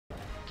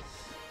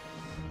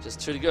Just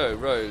 2 to go.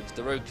 Rogue.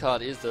 The rogue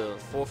card is the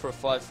 4 for a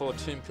 5/4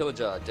 Tomb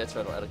Pillager. Death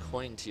Rattle. Add a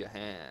coin to your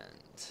hand.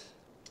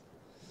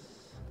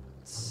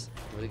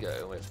 Here we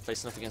go. We're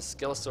facing off against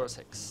Skelesaurus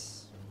Hex.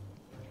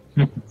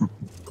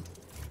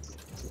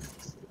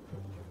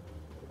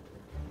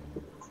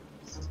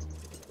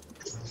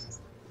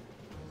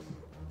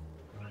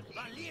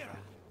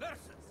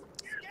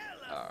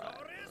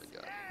 Alright, here we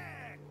go.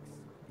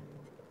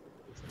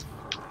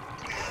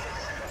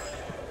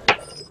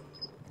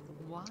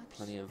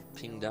 Plenty of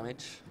ping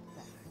damage.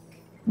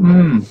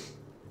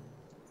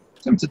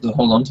 Tempted to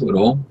hold on to it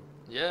all.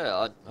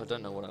 Yeah, I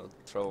don't know what I would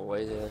throw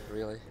away there,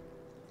 really.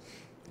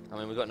 I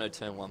mean, we've got no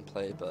turn 1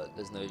 play, but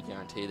there's no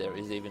guarantee there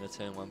is even a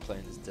turn 1 play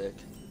in this deck.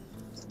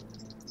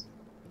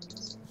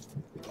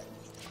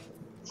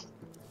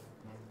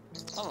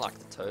 I like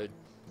the Toad.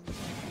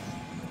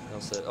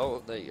 Also,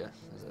 oh, there you go.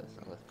 There's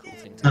another cool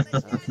thing to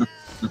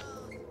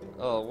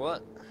Oh,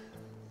 what?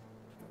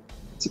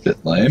 It's a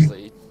bit lame.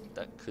 Actually,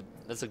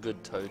 that's a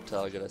good Toad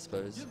target, I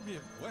suppose.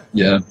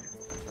 Yeah.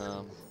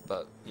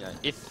 But you know,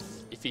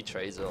 if he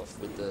trades off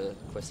with the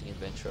questing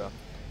adventurer,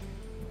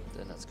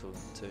 then that's cool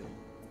too.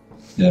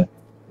 Yeah.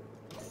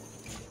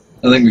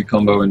 I think we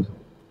combo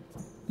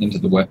into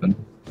the weapon.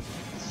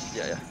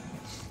 Yeah.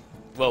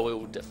 Well, we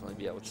will definitely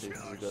be able to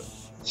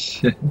because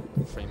we've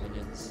got 3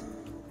 minions.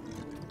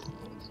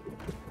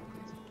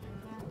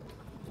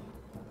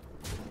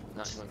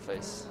 No, you won't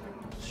face.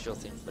 Sure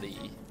thing,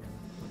 buddy.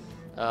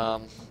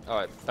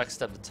 Alright,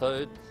 backstab the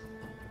Toad.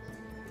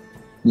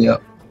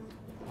 Yep.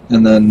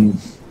 And then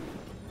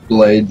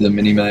blade the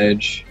mini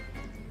mage.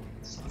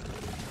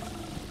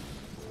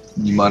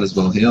 You might as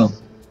well heal.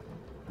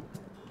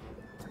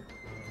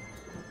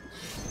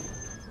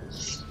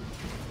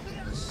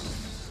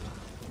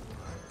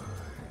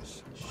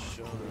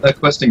 Sure. That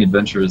questing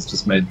adventure has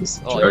just made this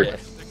a joke. Yeah.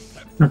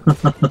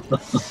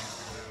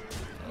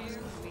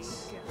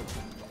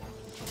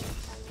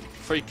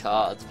 Free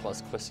cards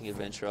plus questing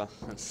adventurer.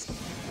 It's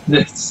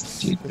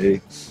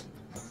GP.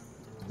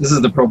 This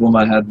is the problem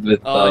I had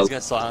with. Oh, he's gonna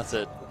silence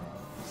it.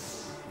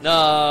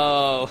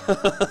 No.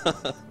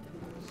 That's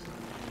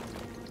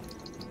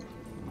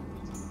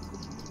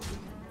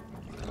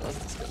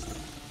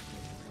disgusting.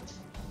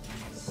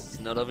 It's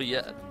not over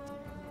yet. I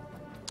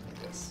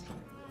guess.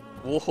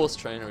 Warhorse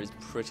Trainer is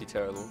pretty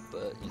terrible,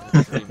 but you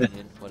know, 3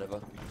 minion,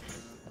 whatever.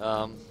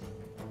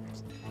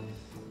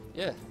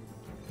 Yeah.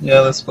 Yeah,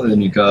 let's play the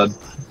new card.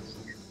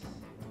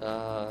 Do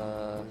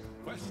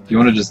you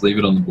want to just leave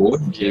it on the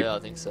board and yeah, I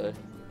think so.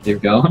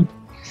 keep going?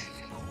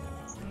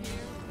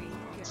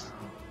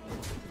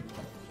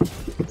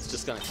 It's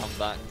just gonna come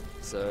back,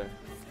 so.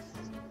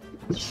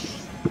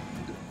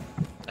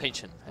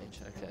 Ancient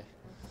Mage, okay.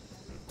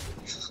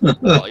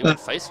 Oh, you went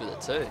face with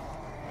it too.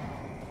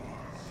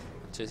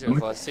 2, 0,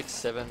 5, 6,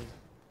 7.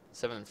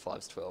 7 and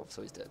 5's 12,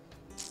 so he's dead.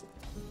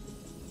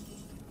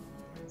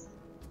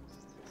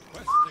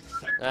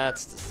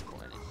 That's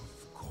disappointing.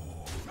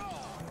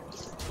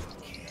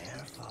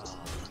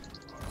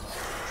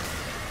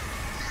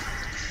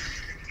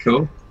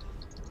 Cool.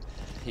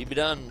 He be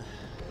done.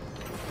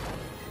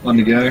 One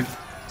to go.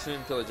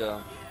 Tomb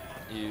Pillager,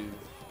 you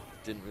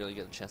didn't really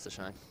get a chance to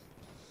shine.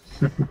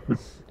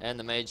 And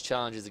the Mage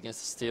challenge is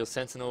against the Steel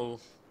Sentinel,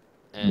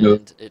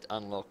 and it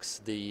unlocks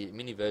the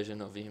mini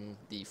version of him,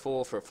 the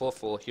 4 for a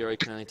 4/4 hero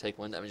can only take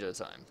 1 damage at a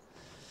time.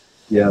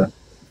 Yeah.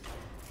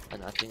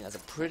 And I think that's a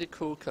pretty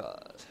cool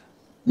card.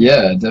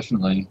 Yeah,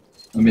 definitely.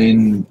 I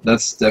mean,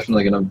 that's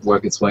definitely going to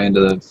work its way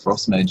into the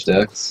Frost Mage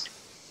decks.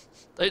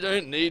 They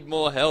don't need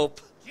more help.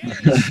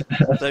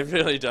 They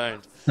really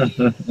don't.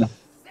 Can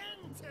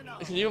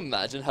you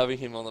imagine having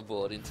him on the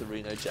board into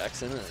Reno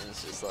Jackson, and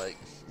it's just like,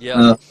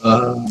 yeah,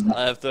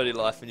 I have 30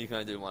 life and you can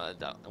only do one at a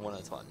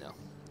time now.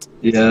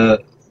 Yeah,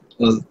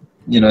 well,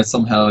 you know,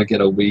 somehow I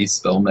get a wee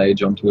spell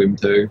mage onto him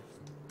too,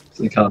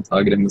 so you can't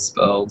target him with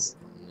spells.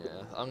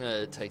 Yeah, I'm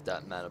gonna take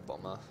that Matter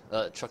Bomber,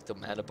 chuck the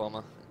Matter Bomber,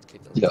 and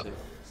keep that Yep. too.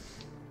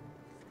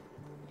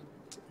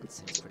 That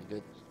seems pretty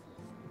good.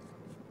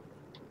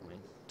 I mean,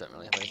 don't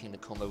really have anything to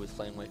combo with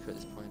Flame Waker at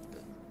this point,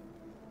 but...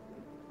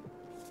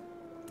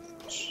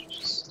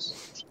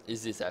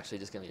 Is this actually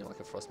just going to be like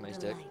a Frost Mage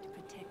deck?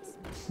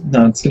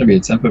 No, it's going to be a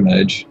Tempo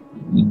Mage.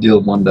 You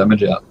deal 1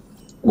 damage out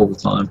all the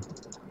time.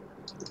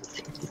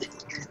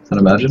 Can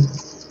imagine?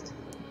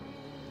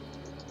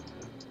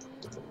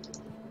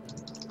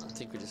 I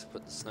think we just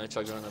put the Snow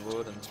Chugger on the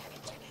board and...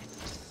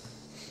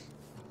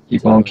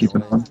 Keep on,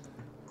 keeping on.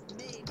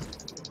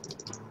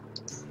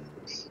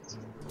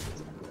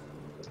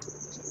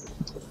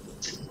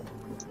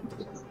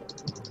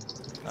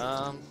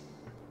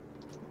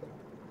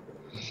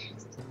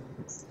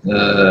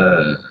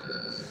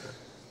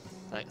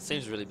 That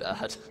seems really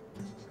bad.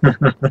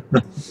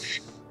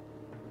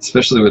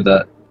 Especially with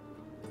that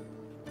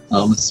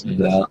armor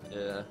smooth out.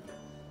 Yeah.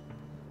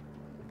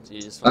 So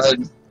you just want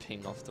to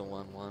ping off the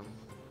 1/1.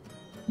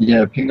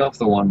 Yeah, ping off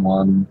the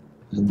 1/1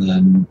 and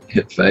then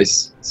hit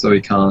face so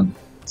he can't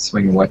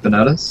swing a weapon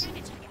at us.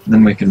 And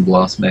then we can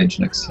blast mage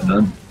next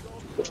turn.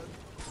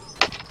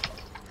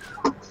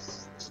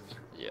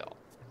 Yeah.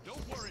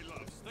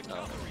 Oh, no,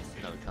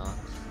 we can't.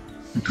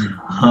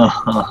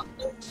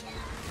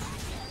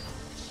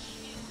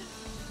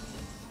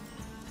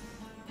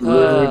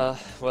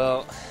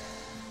 Well,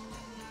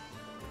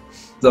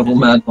 Double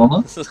mad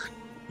bomber.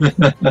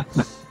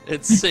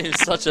 it seems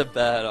such a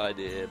bad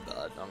idea,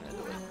 but I'm gonna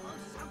do it.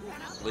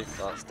 Live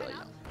faster,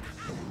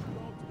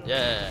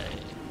 yay!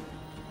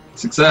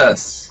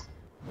 Success.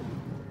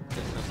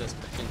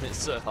 It's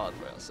so hard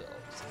for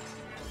ourselves.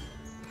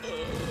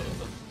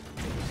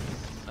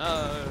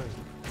 No.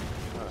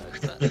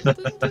 Alright, that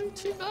didn't do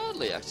too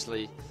badly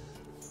actually.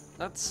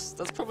 That's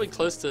probably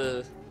close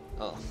to.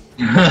 Oh.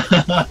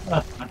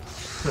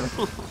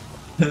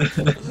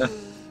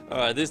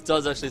 Alright, this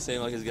does actually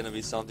seem like it's going to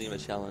be something of a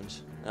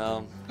challenge.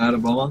 Add a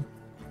bomber.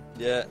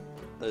 Yeah,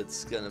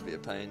 it's going to be a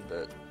pain,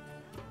 but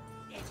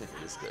I think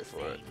we'll just go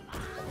for it.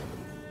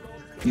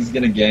 He's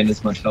gonna gain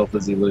as much health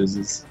as he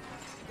loses.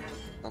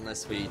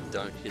 Unless we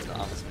don't hit the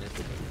armor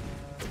smith.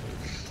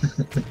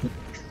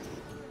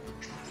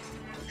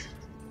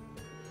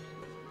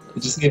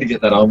 You just need to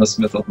get that armor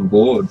smith off the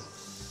board.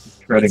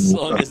 Treading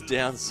Slowing water. us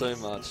down so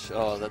much.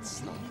 Oh,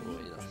 that's not cool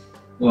either.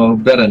 Well,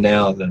 better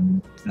now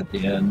than at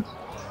the end.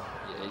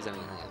 Yeah, he's only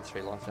going to get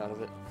 3 life out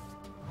of it.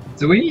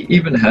 Do we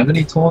even have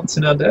any taunts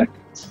in our deck?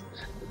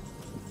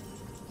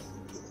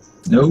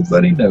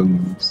 Nobody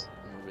knows.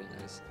 Nobody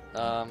knows.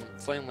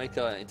 Flame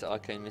Waker into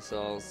Arcane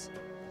Missiles.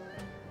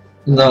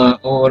 No,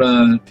 I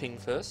wanna. Ping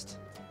first.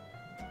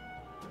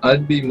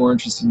 I'd be more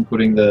interested in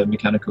putting the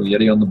Mechanical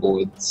Yeti on the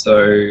board,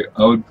 so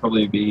I would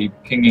probably be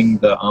pinging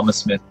the Armor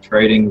Smith,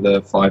 trading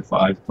the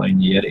 5/5, playing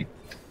the Yeti.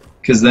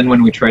 Because then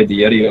when we trade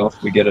the Yeti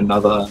off, we get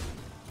another.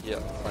 Yeah,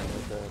 Flame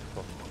Waker.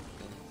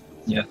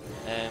 Yeah.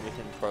 And we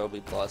can probably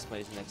Blast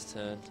Mage next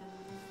turn.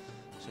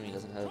 Assuming he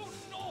doesn't have.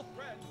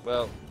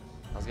 Well,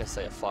 I was going to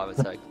say a 5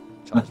 attack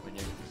charge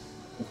minion.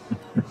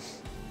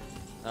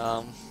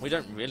 We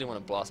don't really want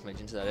to Blast Mage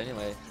into that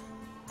anyway.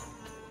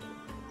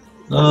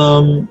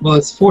 Well,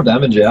 it's 4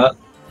 damage out,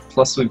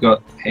 plus we've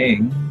got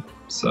ping,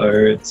 so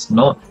it's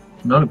not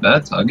a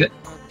bad target.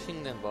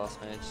 Ping them Blast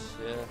Mage,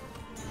 yeah.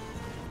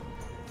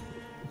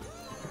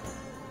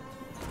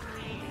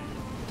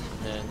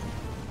 And then...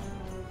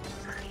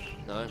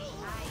 No?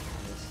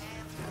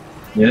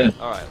 Yeah,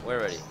 Alright, we're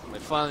ready. We're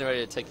finally ready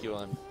to take you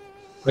on.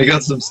 we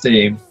got some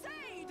steam.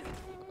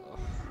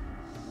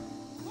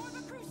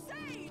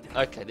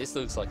 Okay, this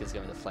looks like it's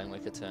going to be the Flame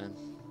Waker turn.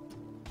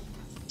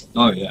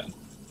 Oh yeah.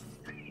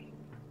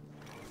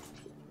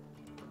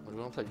 What do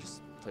we want to play?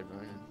 Just play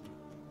Ronin.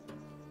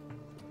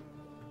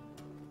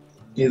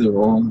 Either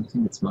or, I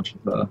think it's much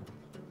of a...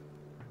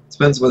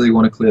 Depends whether you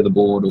want to clear the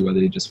board or whether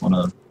you just want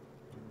to... I'm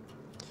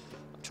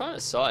trying to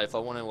decide if I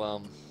want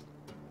to,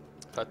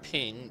 if I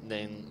ping,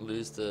 then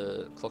lose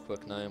the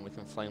Clockwork Gnome, we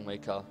can Flame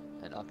Waker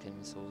and Arcane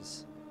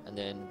Missiles, and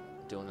then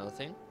do another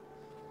thing.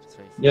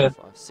 3, 4, Yeah.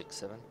 5, 6,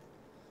 7.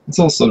 It's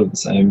all sort of the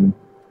same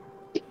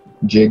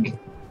jig.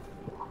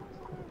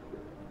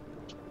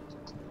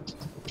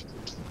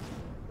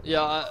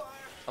 Yeah,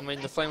 I mean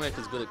the Flame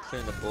Waker is good at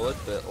clearing the board,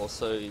 but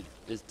also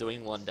is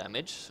doing 1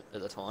 damage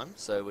at a time,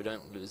 so we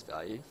don't lose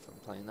value from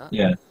playing that.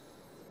 Yeah.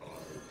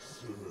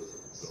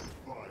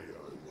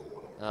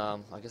 I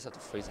guess I have to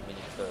freeze a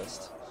minion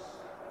first.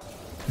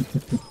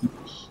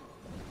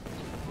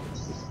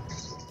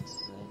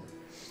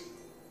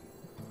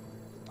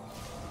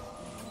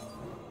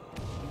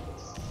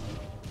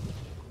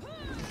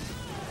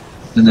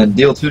 And then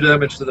deal 2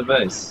 damage to the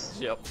base.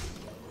 Yep.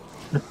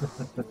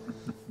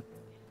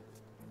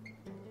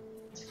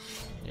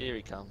 Here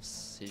he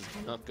comes. He's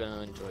not going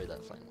to enjoy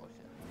that Flame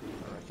Waker,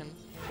 I reckon.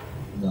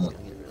 No. He's going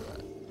to get rid of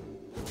that.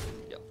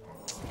 Yep.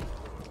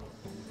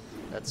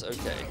 That's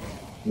okay.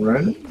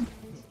 Right?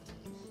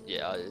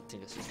 Yeah, I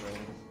think it's just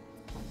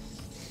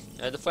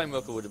Ronin. The Flame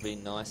Waker would have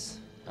been nice.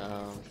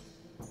 I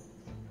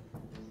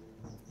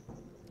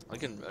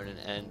can Ronin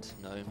and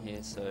Gnome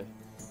here, so...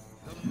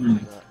 Hmm.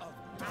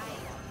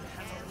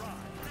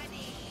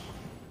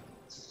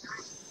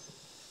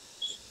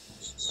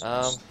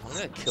 I'm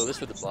gonna kill this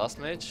with the Blast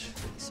Mage,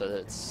 so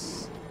that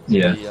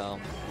Yeah. the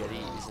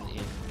Yeti isn't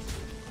in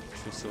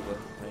True Silver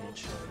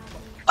range.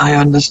 I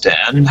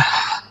understand.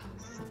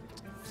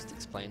 Just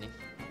explaining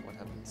what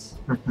happens.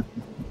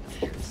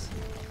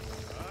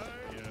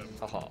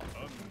 Haha.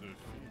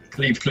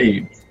 Cleave,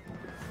 cleave.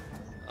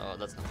 Oh,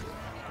 that's not good.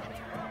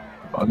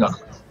 Bugger.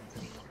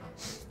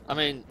 I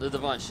mean, the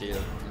Divine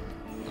Shield,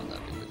 not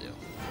that big of a deal.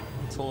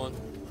 Taunt,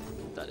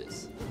 that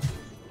is.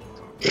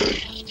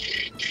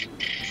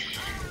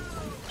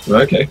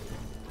 Okay.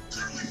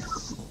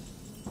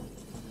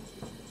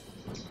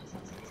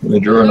 Let me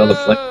draw another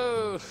flame.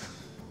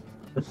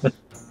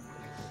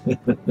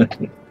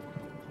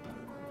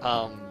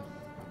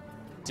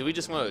 Do we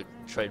just want to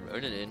trade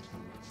Ronin in?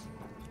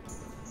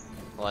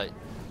 Like,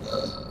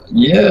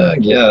 Yeah, I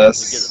we get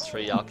guess. the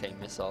 3 Arcane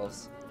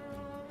Missiles.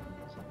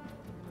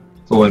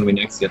 For when we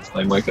next get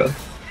Flame Waker.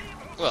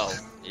 Well,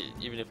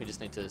 even if we just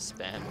need to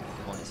spam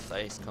him on his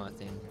face kind of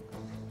thing.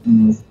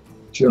 Mm.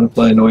 Do you want to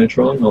play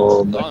Noyatron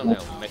or I don't know,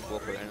 Mech? Mech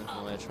Walker and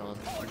Noyatron.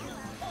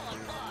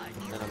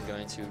 Then I'm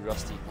going to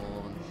Rusty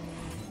Horn,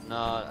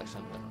 No,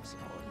 actually, I'm going to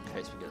hold in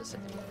case we get a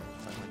second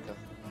phone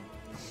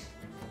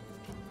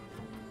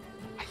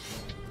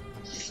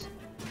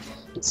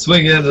linker.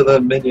 Swing into the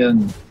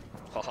minion.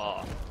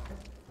 Haha.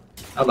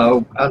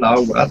 Hello,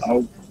 hello,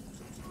 hello.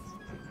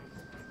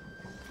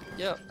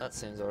 Yep, that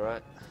seems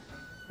alright.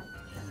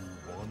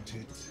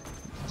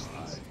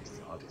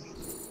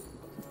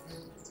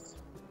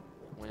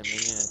 When a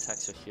minion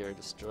attacks your hero,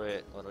 destroy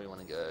it. Where do we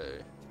want to go?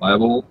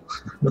 Fireball.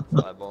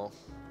 Fireball.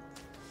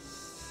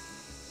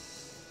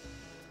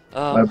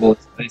 Fireball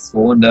space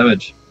for 1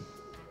 damage.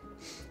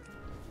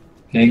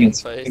 Ping and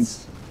swing.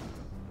 Face.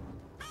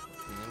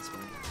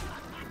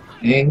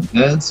 Ping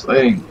and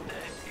swing.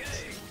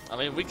 I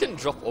mean, we can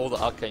drop all the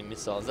arcane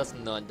missiles. That's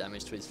 9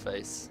 damage to his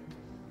face.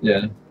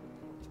 Yeah,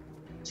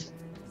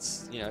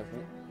 It's, you know.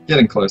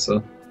 getting closer.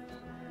 Do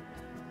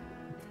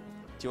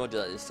you want to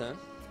do that this turn?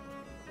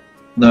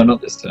 No, not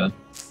this turn.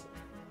 If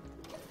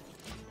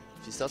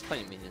he starts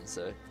playing minions,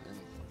 though, then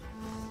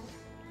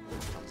it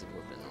becomes a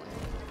little bit annoying.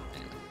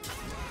 Anyway.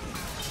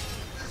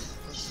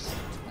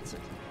 That's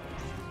okay.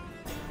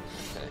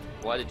 Okay.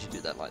 Why did you do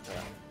that like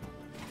that?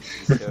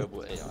 You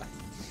terrible AI.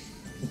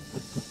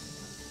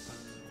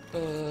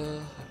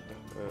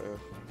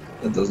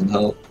 That doesn't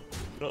help.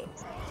 What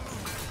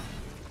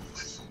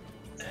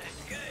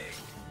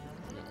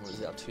was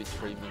that?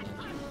 2-3 minion.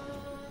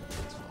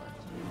 That's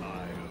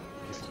fine.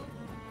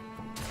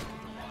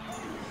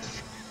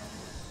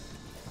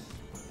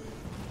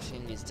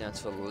 Machine is down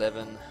to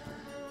 11.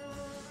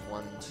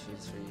 1, 2,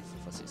 3, 4,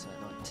 5, 6, 7,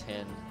 8, 9, 10.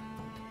 And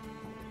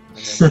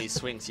then when he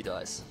swings, he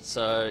dies.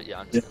 So, yeah,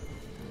 I'm just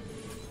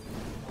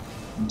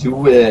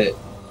Do it.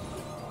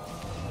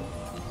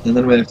 And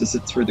then we have to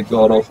sit through the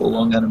god awful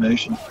long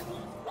animation.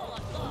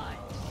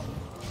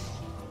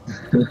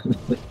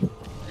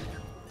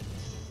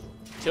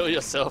 kill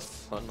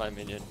yourself on my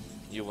minion.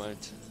 You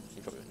won't.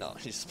 You probably no.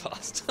 He just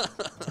passed.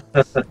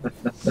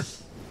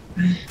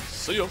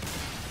 See ya.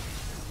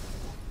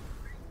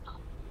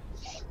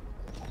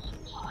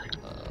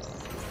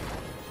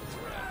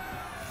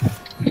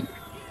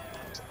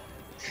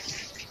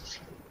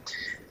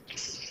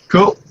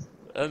 Cool.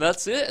 And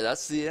that's it.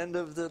 That's the end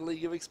of the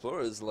League of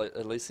Explorers, like,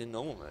 at least in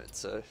normal mode.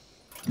 So,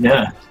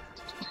 Yeah.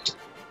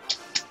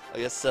 I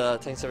guess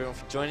thanks everyone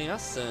for joining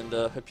us, and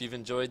hope you've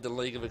enjoyed the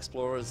League of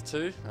Explorers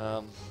too.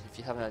 If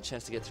you haven't had a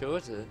chance to get through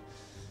it,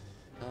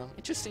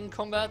 interesting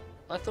combat.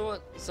 I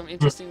thought some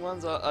interesting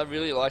ones. I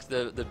really liked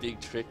the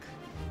big trick.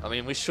 I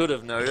mean, we should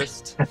have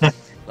noticed,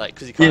 like,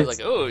 because you kind of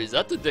like, oh, is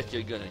that the deck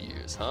you're gonna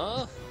use,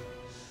 huh?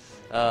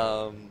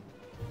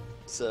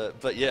 So,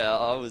 but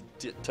yeah,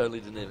 totally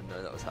didn't even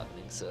know that was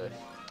happening. So,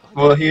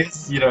 Well,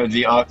 here's,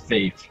 the Arc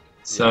Thief.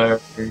 So,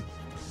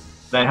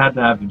 they had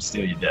to have him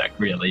steal your deck,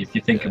 really, if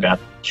you think about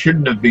it.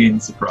 Shouldn't have been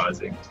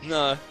surprising.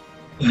 no,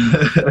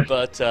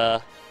 but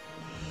I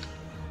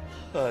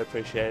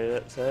appreciated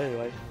it. So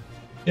anyway,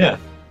 Yeah.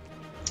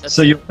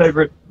 So your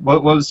favorite,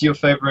 what was your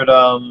favorite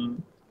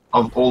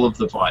of all of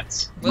the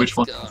fights? Which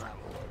one? I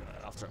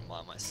have to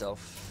remind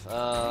myself.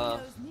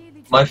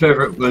 My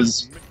favorite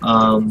was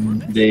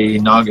the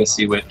Naga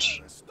Sea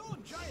Witch.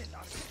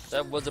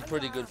 That was a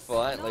pretty good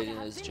fight, Lady in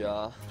his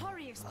jar.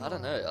 I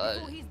don't know.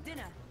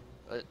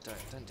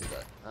 Don't do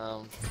that.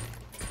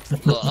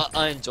 Well,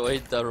 I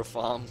enjoyed the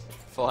Reform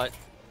fight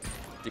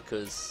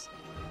because,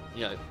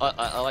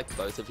 I liked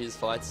both of his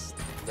fights.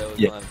 They were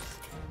kind of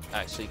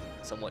actually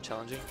somewhat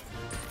challenging.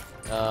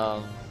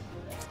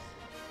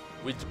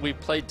 We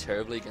played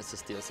terribly against the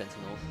Steel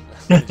Sentinel.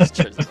 We just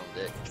chose the wrong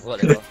deck.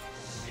 Whatever.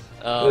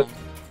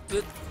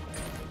 But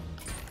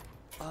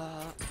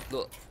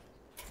look,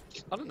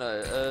 I don't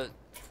know.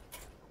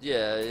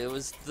 Yeah, it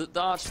was the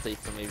Arch Thief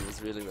for me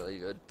was really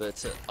good,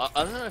 but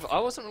I don't know if I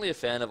wasn't really a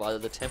fan of either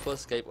the Temple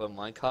Escape or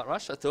Minecart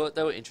Rush. I thought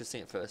they were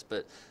interesting at first,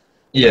 but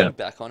looking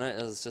back on it,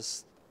 it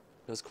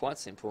was quite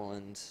simple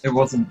and it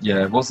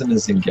wasn't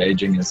as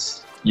engaging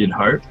as you'd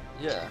hope.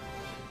 Yeah,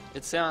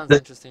 it sounds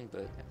interesting,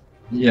 but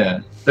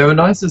yeah, they were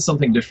nice as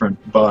something different,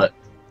 but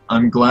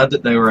I'm glad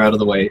that they were out of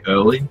the way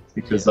early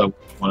because I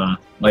wanna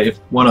if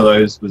one of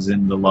those was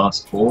in the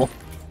last 4,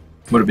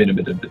 would have been a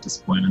bit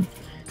disappointing.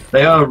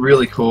 They are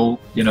really cool,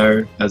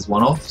 as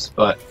one-offs,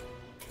 but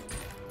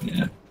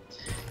yeah.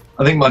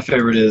 I think my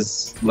favorite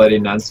is Lady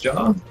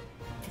Nazjar,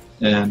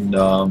 and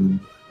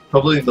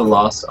probably the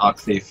last Arc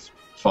Thief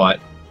fight.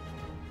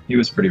 He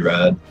was pretty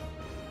rad.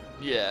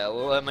 Yeah,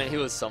 well, I mean, he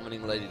was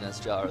summoning Lady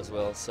Nazjar as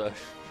well, so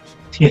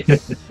there's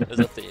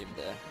a theme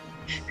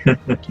there.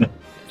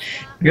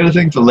 I got a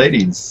thing for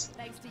ladies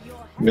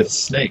with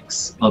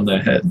snakes on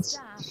their heads.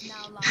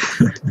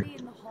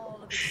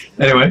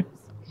 Anyway.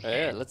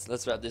 Yeah,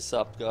 let's wrap this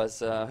up, guys.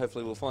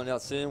 Hopefully we'll find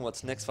out soon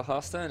what's next for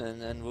Hearthstone,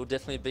 and we'll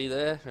definitely be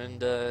there and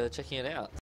checking it out.